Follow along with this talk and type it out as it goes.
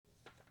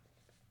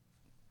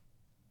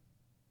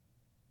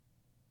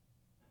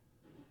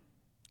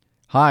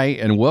Hi,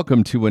 and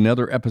welcome to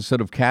another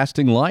episode of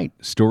Casting Light,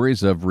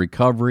 stories of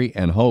recovery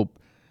and hope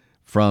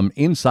from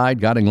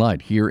inside Guiding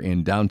Light here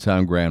in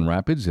downtown Grand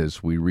Rapids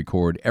as we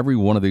record every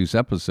one of these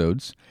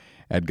episodes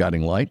at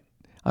Guiding Light.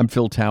 I'm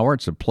Phil Tower.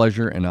 It's a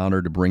pleasure and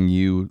honor to bring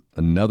you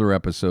another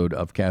episode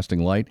of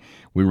Casting Light.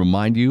 We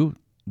remind you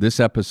this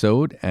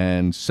episode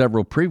and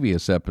several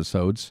previous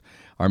episodes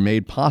are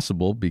made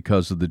possible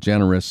because of the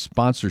generous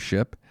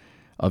sponsorship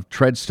of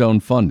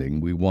Treadstone Funding.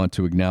 We want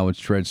to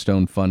acknowledge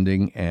Treadstone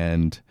Funding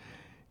and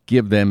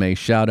give them a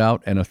shout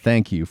out and a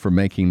thank you for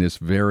making this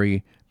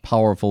very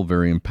powerful,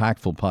 very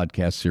impactful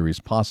podcast series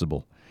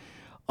possible.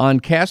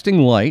 On Casting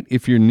Light,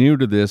 if you're new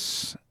to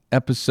this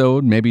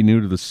episode, maybe new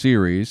to the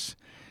series,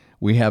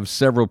 we have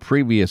several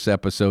previous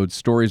episodes,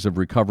 stories of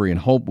recovery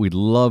and hope. We'd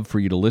love for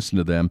you to listen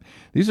to them.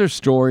 These are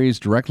stories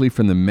directly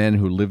from the men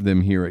who live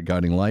them here at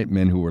Guiding Light,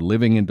 men who were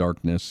living in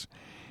darkness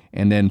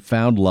and then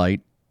found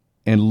light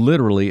and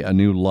literally a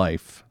new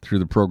life through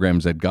the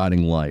programs at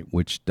Guiding Light,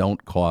 which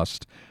don't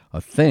cost a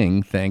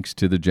thing thanks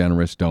to the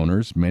generous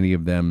donors, many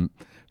of them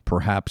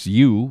perhaps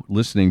you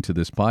listening to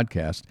this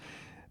podcast,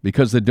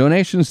 because the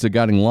donations to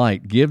Guiding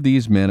Light give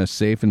these men a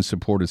safe and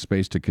supportive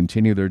space to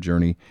continue their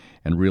journey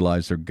and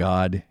realize their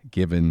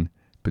God-given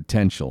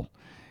potential.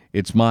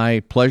 It's my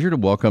pleasure to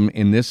welcome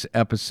in this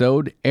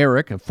episode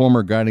Eric, a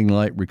former Guiding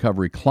Light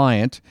recovery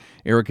client.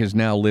 Eric is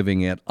now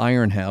living at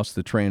Iron House,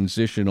 the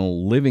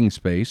transitional living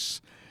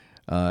space,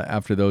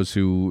 after those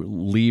who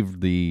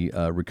leave the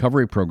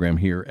recovery program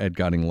here at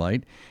Guiding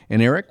Light.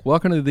 And Eric,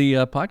 welcome to the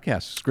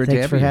podcast. It's great to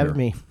have you here. Thanks for having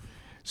me.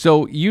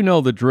 So you know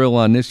the drill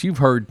on this. You've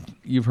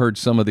heard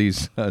some of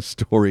these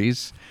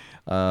stories.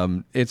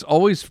 It's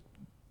always,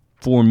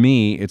 for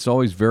me, it's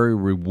always very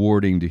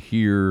rewarding to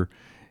hear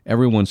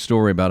everyone's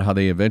story about how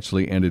they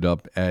eventually ended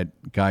up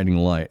at Guiding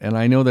Light. And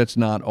I know that's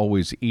not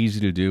always easy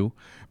to do,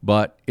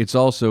 but it's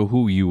also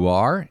who you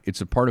are.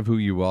 It's a part of who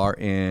you are,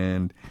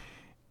 and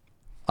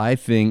I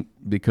think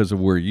because of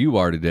where you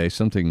are today,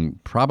 something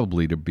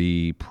probably to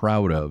be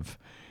proud of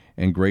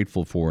and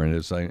grateful for, and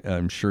as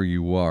I'm sure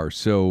you are.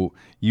 So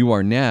you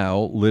are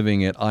now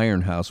living at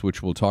Iron House,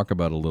 which we'll talk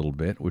about a little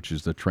bit, which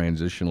is the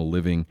transitional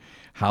living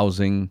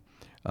housing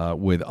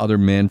with other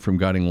men from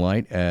Guiding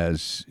Light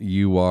as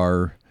you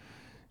are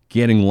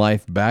getting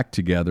life back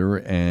together.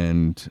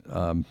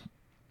 And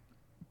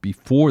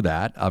before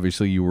that,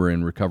 obviously you were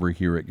in recovery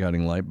here at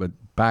Guiding Light, but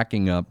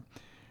backing up,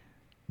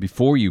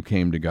 before you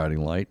came to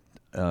Guiding Light,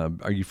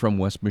 are you from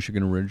West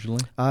Michigan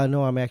originally?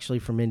 No, I'm actually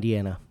from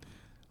Indiana.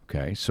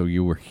 Okay, so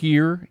you were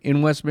here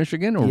in West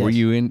Michigan, or Yes. were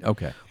you in?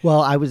 Okay.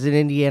 Well, I was in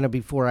Indiana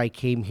before I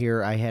came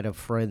here. I had a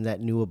friend that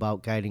knew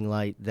about Guiding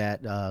Light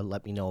that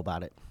let me know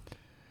about it.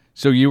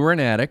 So you were an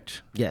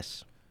addict,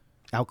 Yes,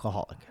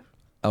 alcoholic.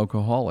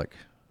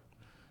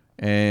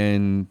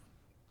 and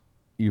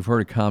you've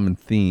heard a common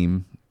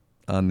theme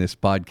on this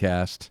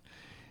podcast.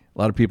 A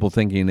lot of people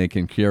thinking they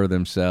can cure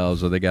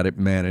themselves or they got it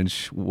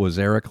managed. Was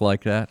Eric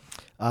like that?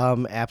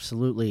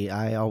 Absolutely.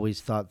 I always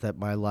thought that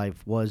my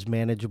life was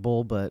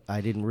manageable, but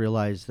I didn't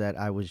realize that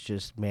I was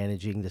just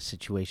managing the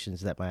situations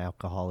that my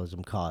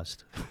alcoholism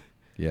caused.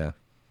 Yeah.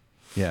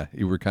 Yeah,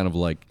 you were kind of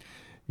like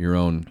your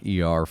own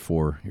ER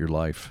for your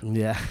life.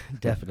 Yeah,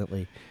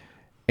 definitely.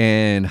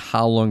 And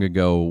how long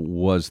ago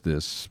was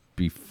this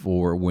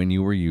before, when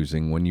you were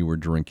using, when you were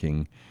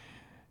drinking?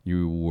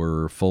 You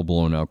were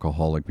full-blown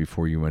alcoholic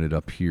before you ended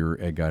up here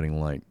at Guiding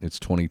Light. It's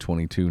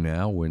 2022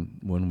 now. When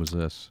was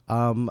this?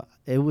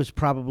 It was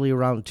probably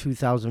around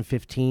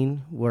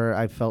 2015 where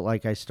I felt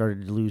like I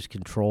started to lose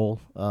control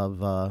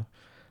of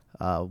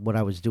what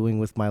I was doing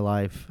with my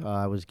life.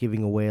 I was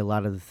giving away a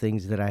lot of the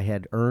things that I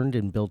had earned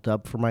and built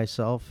up for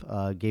myself.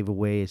 Gave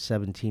away a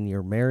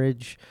 17-year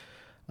marriage.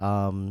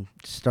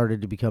 Started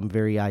to become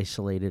very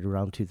isolated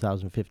around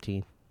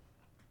 2015.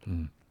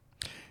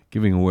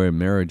 Giving away a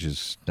marriage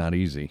is not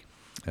easy.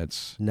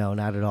 No,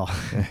 not at all.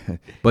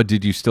 But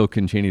did you still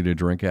continue to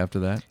drink after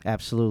that?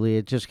 Absolutely.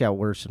 It just got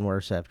worse and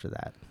worse after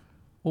that.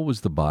 What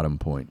was the bottom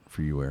point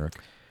for you, Eric?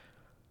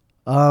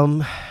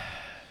 How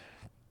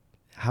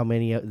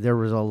many? There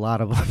was a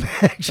lot of them,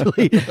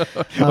 actually.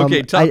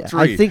 Okay, top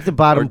three. I think the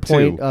bottom or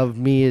point two. of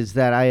me is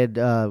that I had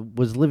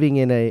was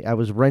living I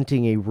was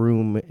renting a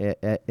room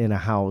in a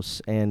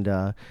house,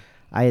 and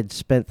I had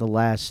spent the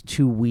last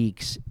 2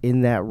 weeks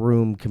in that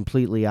room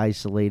completely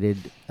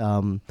isolated,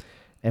 and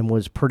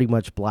was pretty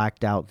much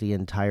blacked out the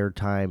entire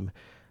time.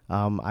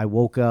 I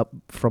woke up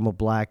from a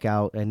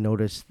blackout and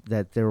noticed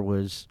that there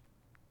was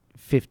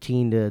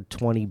 15 to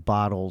 20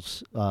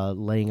 bottles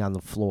laying on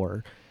the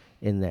floor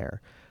in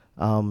there.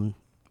 When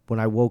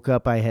I woke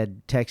up, I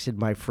had texted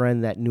my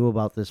friend that knew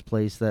about this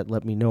place that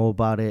let me know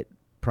about it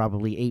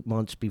probably 8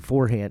 months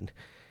beforehand,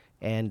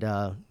 and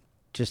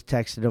just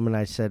texted him and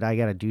I said, I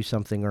got to do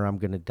something or I'm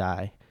going to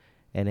die.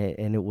 And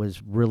it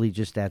was really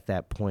just at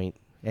that point.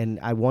 And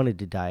I wanted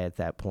to die at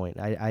that point.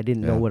 I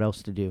didn't know what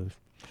else to do.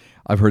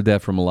 I've heard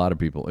that from a lot of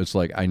people. It's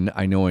like, I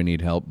know I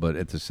need help, but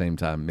at the same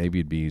time, maybe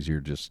it'd be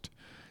easier just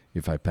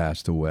if I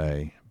passed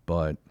away.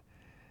 But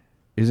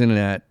isn't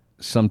that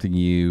something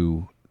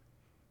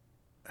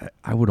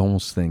I would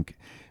almost think,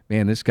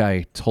 Man, this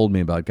guy told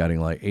me about Guiding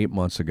Light 8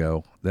 months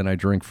ago. Then I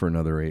drank for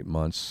another 8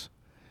 months.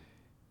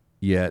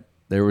 Yet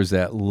there was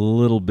that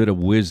little bit of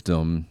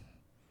wisdom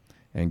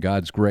and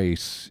God's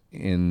grace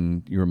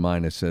in your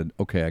mind that said,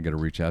 okay, I got to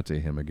reach out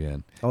to him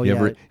again. Oh, you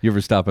yeah. You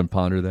ever stop and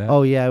ponder that?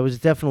 Oh, yeah, it was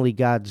definitely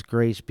God's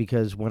grace,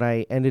 because when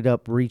I ended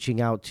up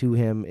reaching out to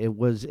him, it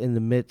was in the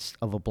midst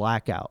of a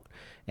blackout.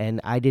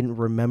 And I didn't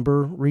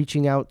remember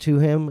reaching out to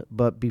him,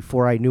 but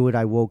before I knew it,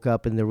 I woke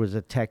up and there was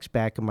a text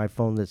back on my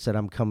phone that said,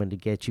 I'm coming to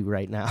get you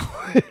right now.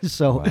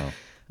 So,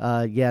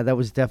 wow. Yeah, that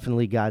was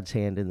definitely God's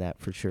hand in that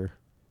for sure.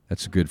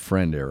 That's a good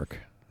friend, Eric.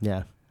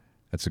 Yeah.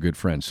 That's a good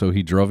friend. So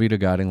he drove you to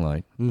Guiding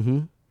Light.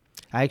 Mm-hmm.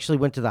 I actually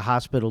went to the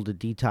hospital to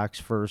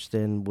detox first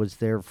and was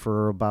there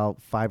for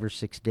about 5 or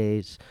 6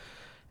 days.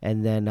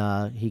 And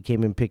then he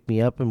came and picked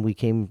me up and we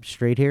came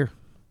straight here.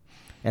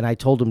 And I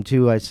told him,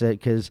 too, I said,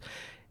 because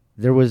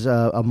there was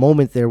a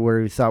moment there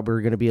where we thought we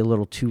were going to be a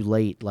little too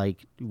late.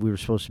 Like we were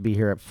supposed to be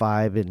here at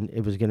 5 and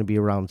it was going to be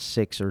around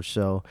 6 or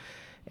so.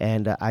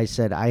 And I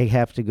said, I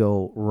have to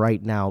go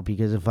right now,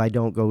 because if I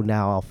don't go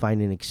now, I'll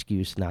find an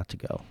excuse not to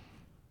go.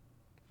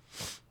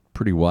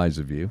 Pretty wise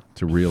of you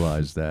to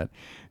realize that.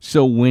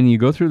 So when you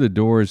go through the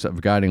doors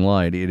of Guiding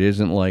Light, it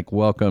isn't like,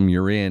 welcome,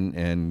 you're in,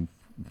 and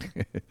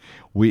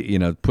we,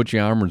 put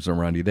your arms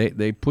around you.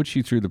 They put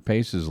you through the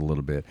paces a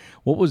little bit.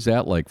 What was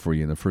that like for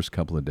you in the first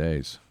couple of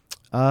days?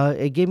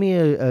 It gave me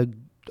a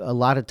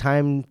lot of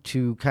time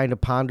to kind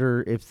of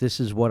ponder if this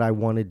is what I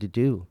wanted to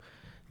do.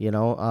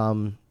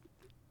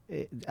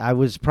 I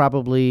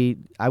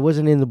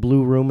wasn't in the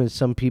blue room as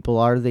some people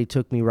are. They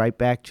took me right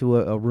back to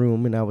a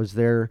room, and I was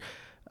there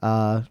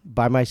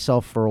by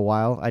myself for a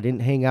while. I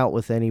didn't hang out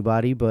with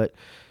anybody, but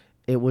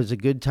it was a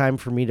good time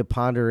for me to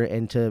ponder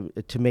and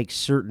to make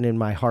certain in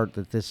my heart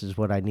that this is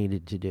what I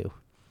needed to do.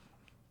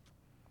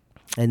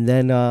 And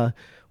then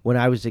when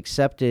I was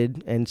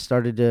accepted and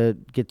started to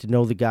get to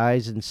know the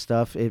guys and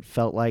stuff, it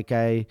felt like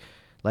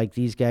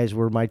these guys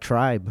were my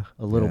tribe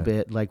a little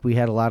bit. Like we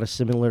had a lot of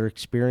similar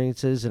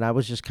experiences, and I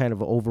was just kind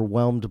of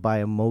overwhelmed by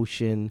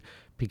emotion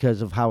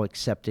because of how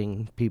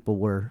accepting people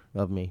were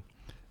of me.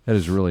 That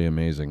is really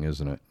amazing,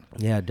 isn't it?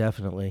 Yeah,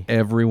 definitely.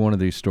 Every one of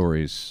these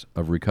stories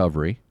of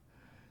recovery,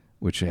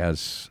 which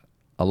has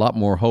a lot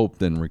more hope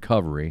than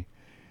recovery.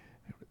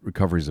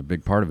 Recovery is a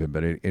big part of it,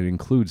 but it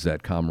includes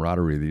that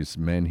camaraderie of these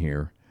men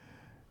here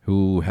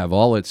who have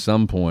all at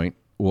some point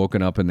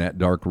woken up in that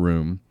dark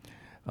room,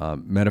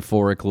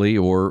 metaphorically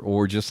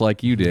or just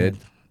like you did,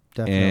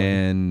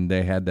 and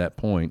they had that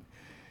point,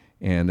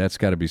 and that's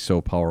got to be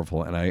so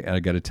powerful. And I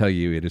got to tell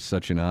you, it is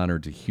such an honor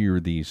to hear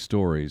these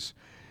stories.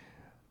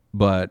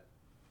 But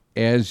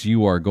as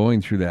you are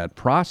going through that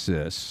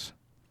process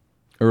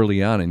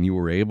early on and you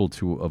were able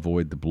to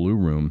avoid the blue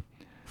room,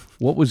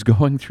 what was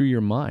going through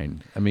your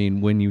mind? I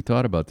mean, when you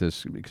thought about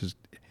this, because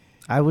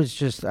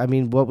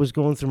what was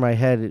going through my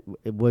head,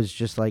 it was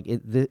just like,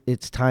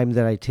 it's time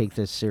that I take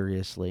this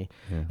seriously.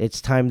 Yeah. It's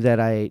time that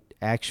I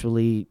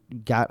actually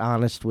got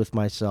honest with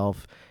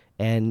myself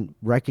and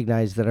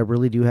recognized that I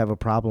really do have a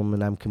problem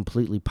and I'm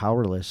completely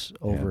powerless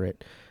over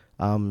it.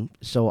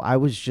 So I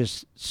was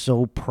just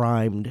so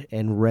primed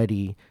and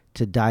ready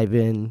to dive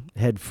in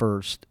head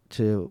first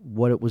to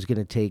what it was going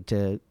to take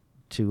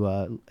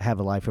to have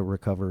a life of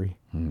recovery.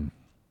 And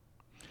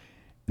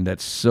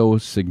that's so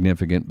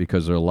significant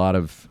because there are a lot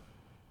of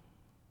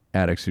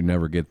addicts who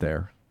never get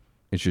there.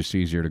 It's just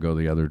easier to go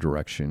the other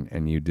direction,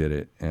 and you did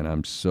it, and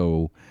I'm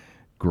so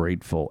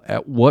grateful.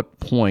 At what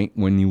point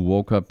when you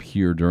woke up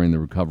here during the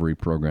recovery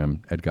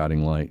program at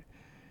Guiding Light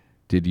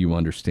did you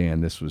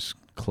understand this was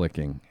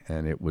clicking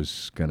and it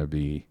was going to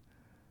be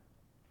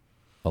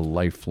a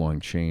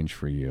lifelong change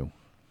for you?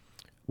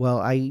 Well,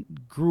 I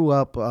grew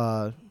up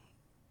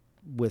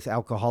with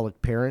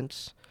alcoholic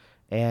parents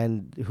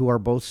and who are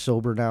both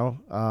sober now.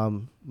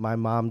 My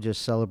mom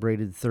just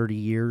celebrated 30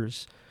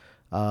 years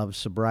of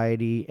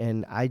sobriety,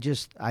 and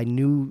I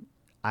knew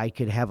I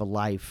could have a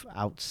life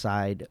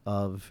outside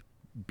of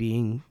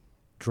being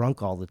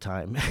drunk all the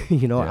time,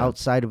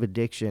 outside of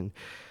addiction.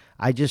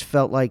 I just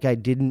felt like I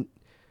didn't,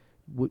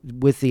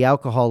 with the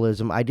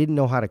alcoholism, I didn't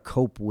know how to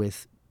cope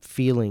with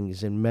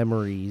feelings and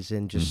memories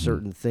and just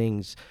certain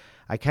things.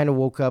 I kind of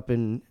woke up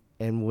and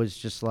was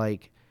just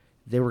like,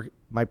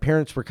 my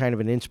parents were kind of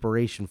an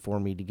inspiration for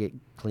me to get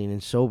clean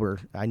and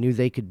sober. I knew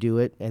they could do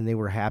it and they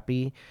were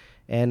happy,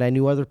 and I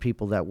knew other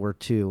people that were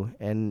too.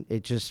 And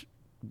it just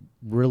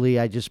really,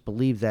 I just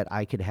believed that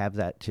I could have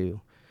that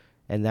too.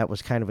 And that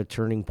was kind of a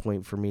turning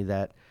point for me,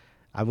 that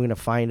I'm going to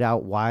find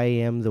out why I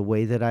am the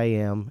way that I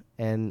am,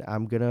 and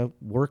I'm going to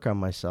work on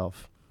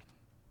myself.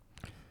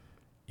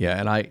 Yeah,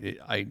 and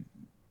I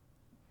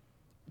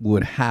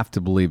would have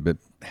to believe that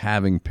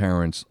having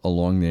parents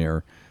along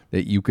there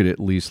that you could at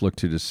least look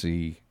to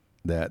see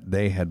that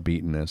they had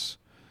beaten this,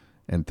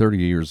 and 30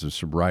 years of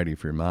sobriety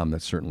for your mom,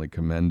 that's certainly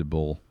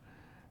commendable.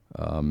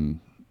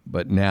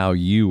 But now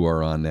you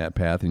are on that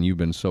path, and you've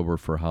been sober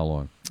for how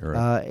long?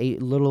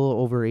 Little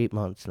over 8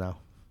 months now.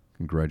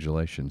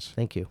 Congratulations.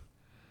 Thank you.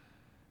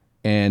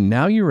 And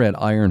now you're at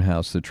Iron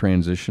House, the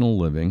transitional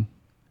living.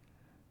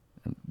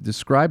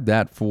 Describe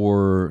that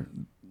for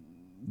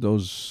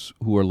those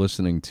who are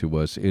listening to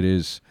us. It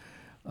is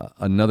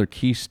another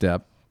key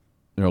step.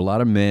 There are a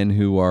lot of men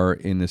who are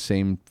in the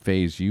same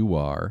phase you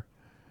are,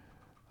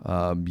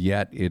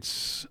 yet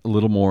it's a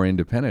little more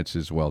independence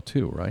as well,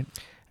 too, right?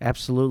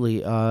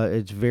 Absolutely.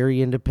 It's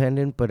very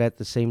independent, but at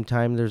the same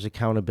time, there's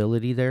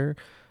accountability there.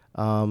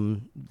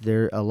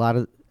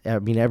 Everybody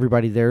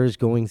there is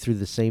going through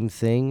the same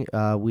thing.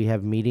 We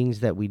have meetings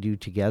that we do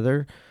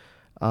together.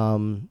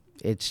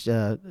 It's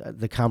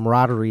the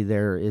camaraderie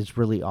there is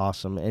really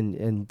awesome.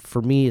 And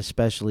for me,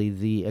 especially,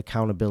 the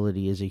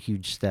accountability is a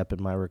huge step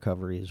in my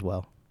recovery as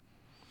well.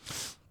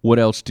 What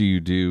else do you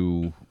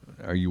do?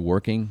 Are you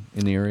working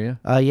in the area?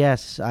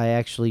 Yes, I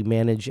actually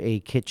manage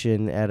a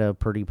kitchen at a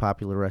pretty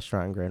popular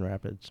restaurant in Grand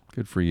Rapids.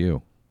 Good for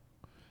you.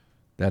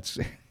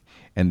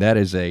 And that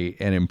is an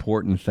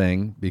important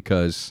thing,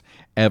 because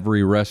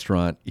every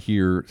restaurant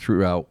here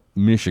throughout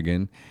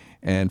Michigan,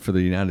 and for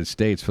the United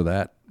States for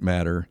that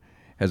matter,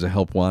 has a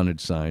help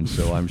wanted sign.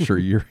 So I'm sure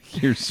you're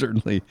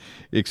certainly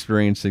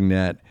experiencing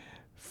that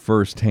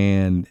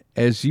firsthand.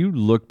 As you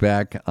look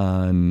back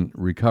on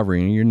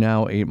recovery, and you're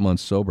now 8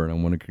 months sober, and I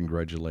want to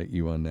congratulate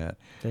you on that.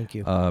 Thank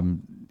you.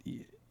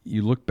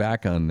 You look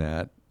back on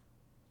that,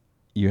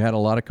 you had a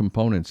lot of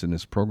components in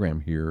this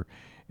program here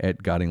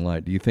at Guiding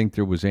Light. Do you think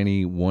there was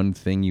any one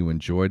thing you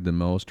enjoyed the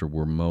most or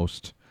were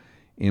most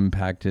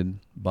impacted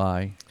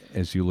by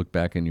as you look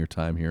back in your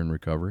time here in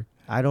recovery?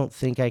 I don't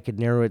think I could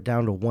narrow it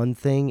down to one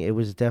thing. It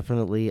was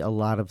definitely a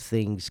lot of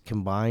things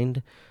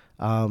combined.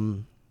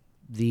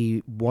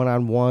 The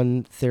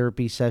one-on-one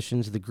therapy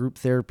sessions, the group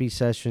therapy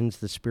sessions,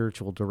 the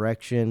spiritual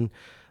direction,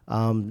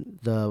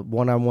 the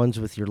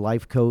one-on-ones with your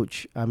life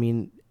coach. I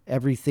mean,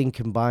 everything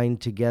combined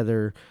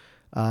together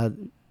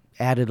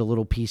added a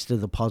little piece to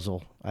the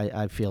puzzle,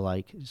 I feel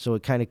like. So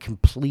it kind of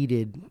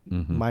completed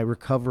my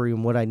recovery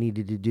and what I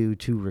needed to do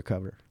to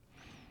recover.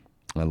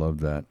 I love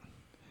that.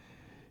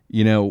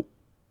 You know,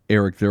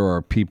 Eric, there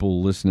are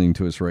people listening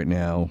to us right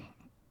now,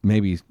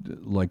 maybe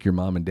like your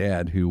mom and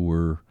dad, who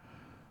were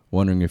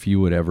wondering if you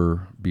would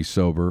ever be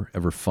sober,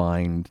 ever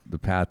find the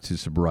path to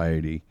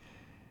sobriety.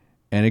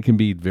 And it can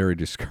be very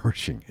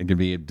discouraging. It can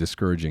be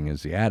discouraging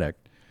as the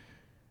addict.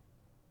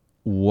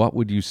 What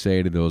would you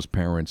say to those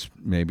parents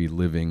maybe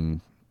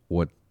living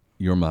what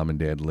your mom and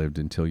dad lived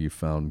until you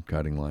found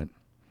Guiding Light?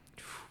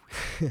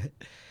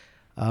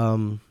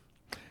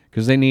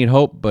 Because they need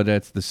hope, but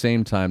at the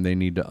same time, they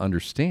need to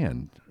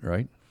understand,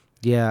 right?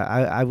 Yeah,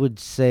 I would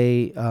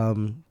say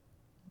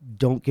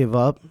don't give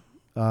up,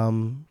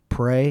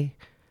 pray,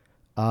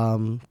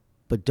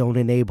 but don't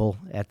enable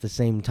at the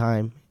same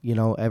time. You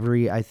know,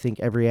 I think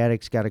every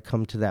addict's got to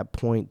come to that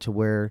point to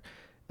where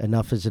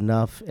enough is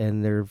enough,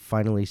 and they're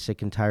finally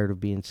sick and tired of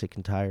being sick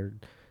and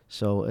tired.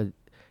 So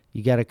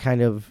you got to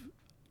kind of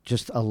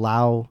just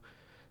allow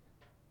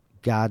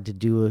God to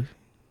do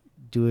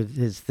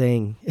His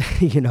thing,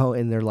 you know,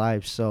 in their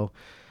lives. So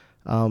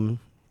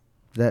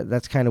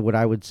that's kind of what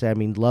I would say. I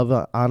mean,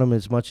 love on them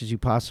as much as you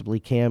possibly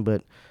can,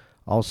 but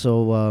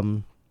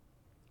also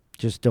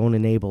just don't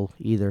enable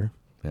either.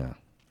 Yeah,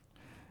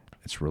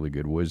 it's really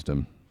good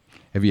wisdom.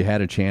 Have you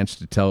had a chance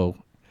to tell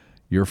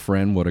your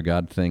friend what a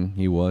God thing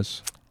he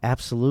was?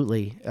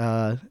 Absolutely.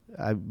 I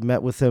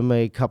met with him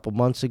a couple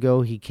months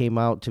ago. He came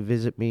out to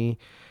visit me.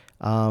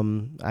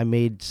 I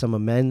made some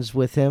amends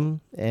with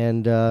him,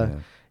 and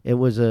it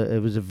was a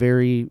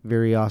very,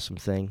 very awesome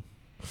thing.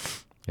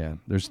 Yeah,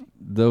 there's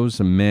those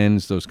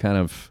amends, those kind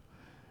of,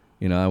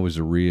 you know, I was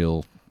a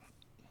real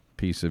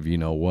piece of you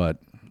know what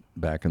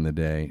back in the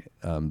day.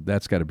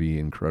 That's got to be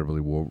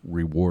incredibly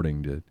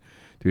rewarding to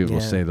be able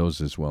to say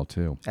those as well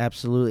too.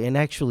 Absolutely, and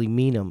actually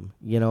mean them,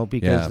 you know,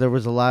 because there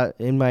was a lot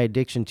in my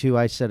addiction too.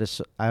 I said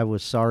I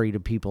was sorry to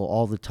people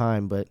all the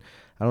time, but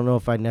I don't know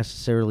if I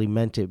necessarily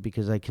meant it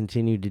because I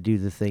continued to do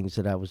the things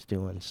that I was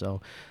doing.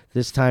 So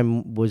this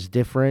time was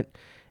different,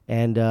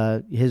 and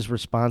his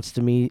response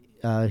to me,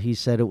 he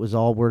said it was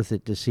all worth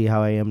it to see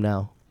how I am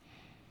now.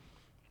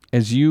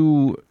 As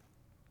you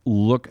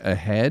look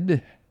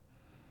ahead,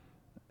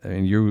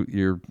 and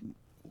you're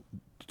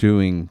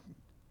doing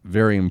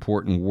very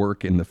important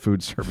work in the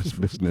food service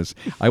business.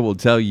 I will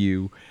tell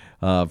you,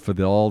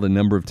 for all the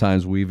number of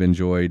times we've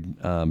enjoyed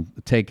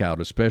takeout,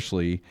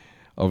 especially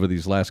over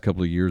these last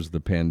couple of years of the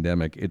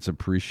pandemic, it's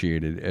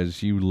appreciated.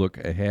 As you look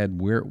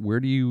ahead, where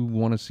do you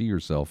want to see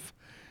yourself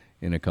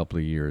in a couple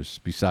of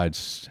years,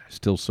 besides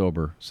still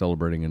sober,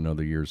 celebrating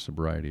another year's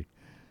sobriety?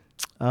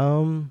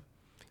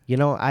 You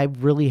know, I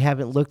really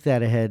haven't looked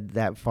ahead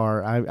that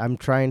far. I'm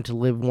trying to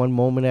live one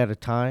moment at a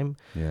time.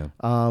 Yeah.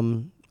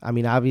 I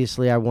mean,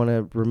 obviously, I want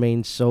to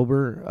remain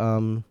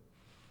sober,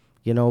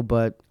 you know,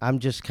 but I'm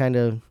just kind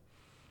of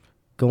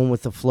going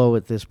with the flow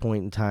at this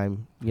point in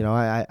time. You know,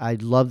 I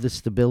love the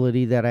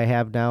stability that I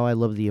have now. I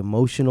love the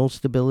emotional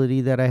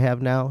stability that I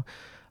have now.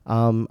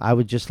 I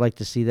would just like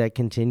to see that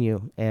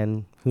continue,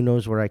 and who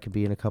knows where I could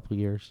be in a couple of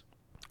years.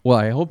 Well,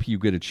 I hope you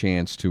get a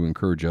chance to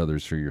encourage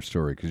others through your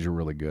story, because you're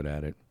really good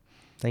at it.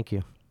 Thank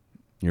you.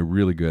 You're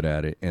really good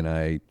at it, and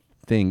I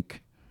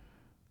think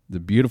the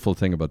beautiful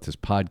thing about this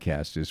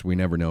podcast is we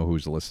never know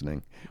who's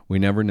listening. We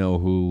never know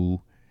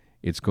who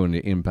it's going to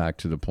impact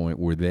to the point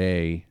where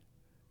they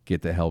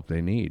get the help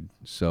they need.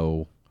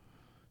 So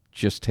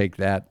just take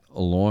that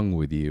along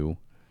with you.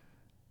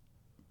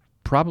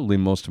 Probably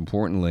most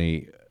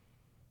importantly,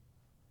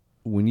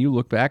 when you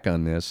look back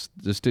on this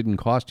didn't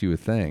cost you a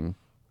thing.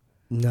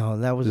 No,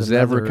 that was Does that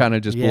ever kind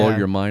of just blow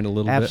your mind a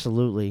little bit?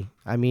 Absolutely.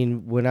 I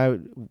mean, when I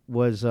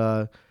was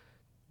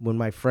when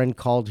my friend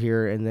called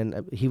here, and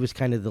then he was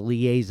kind of the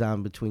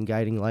liaison between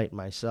Guiding Light and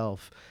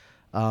myself,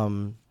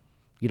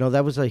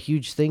 that was a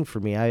huge thing for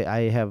me.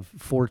 I have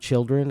 4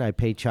 children. I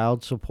pay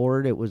child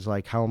support. It was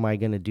like, how am I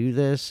going to do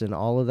this and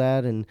all of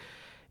that? And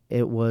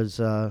it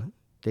was,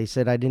 they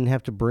said I didn't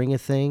have to bring a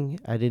thing.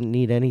 I didn't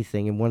need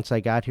anything. And once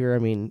I got here, I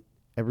mean,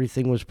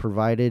 everything was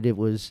provided. It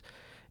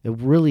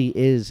really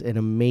is an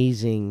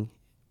amazing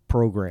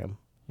program.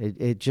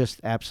 It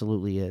just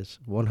absolutely is,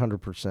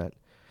 100%.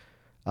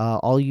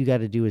 All you got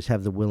to do is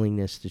have the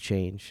willingness to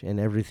change, and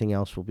everything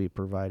else will be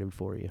provided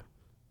for you.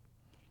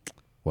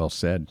 Well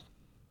said.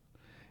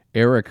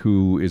 Eric,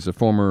 who is a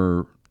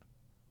former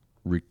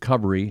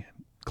recovery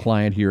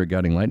client here at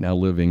Guiding Light, now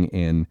living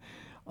in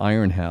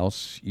Iron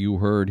House, you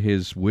heard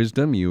his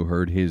wisdom, you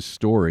heard his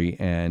story,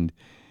 and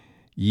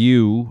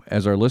you,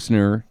 as our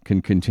listener,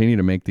 can continue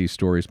to make these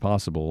stories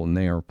possible, and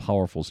they are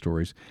powerful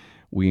stories.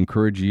 We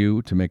encourage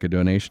you to make a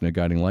donation to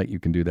Guiding Light. You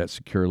can do that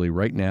securely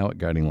right now at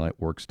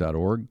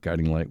guidinglightworks.org,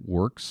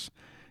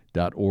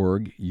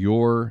 guidinglightworks.org.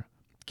 Your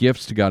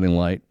gifts to Guiding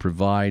Light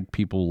provide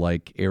people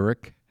like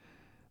Eric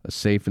a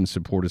safe and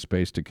supportive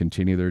space to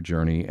continue their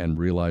journey and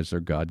realize their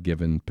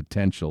God-given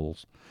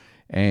potentials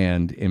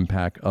and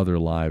impact other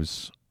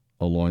lives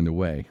along the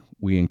way.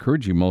 We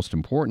encourage you, most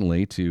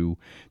importantly, to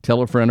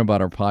tell a friend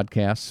about our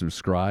podcast,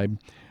 subscribe,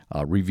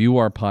 review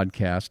our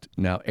podcast.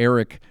 Now,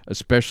 Eric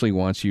especially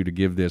wants you to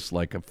give this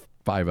like a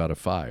 5 out of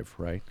 5,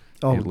 right?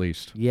 Oh, at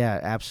least. Yeah,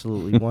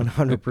 absolutely,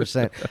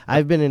 100%.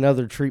 I've been in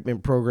other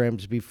treatment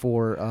programs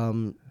before,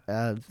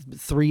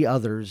 3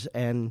 others,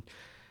 and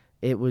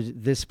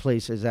this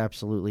place is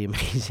absolutely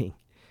amazing.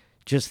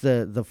 Just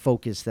the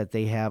focus that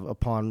they have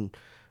upon,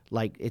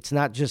 like, it's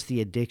not just the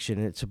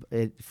addiction;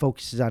 it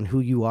focuses on who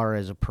you are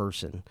as a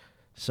person.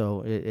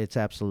 So it's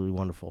absolutely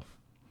wonderful.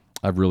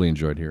 I've really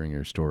enjoyed hearing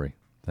your story.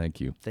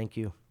 Thank you. Thank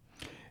you.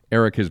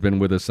 Eric has been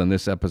with us on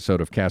this episode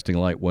of Casting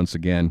Light. Once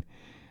again,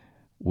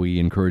 we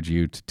encourage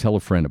you to tell a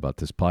friend about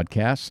this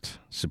podcast,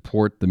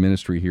 support the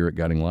ministry here at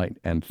Guiding Light,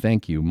 and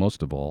thank you,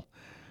 most of all,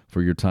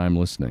 for your time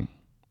listening.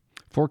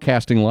 For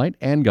Casting Light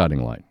and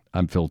Guiding Light,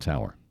 I'm Phil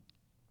Tower.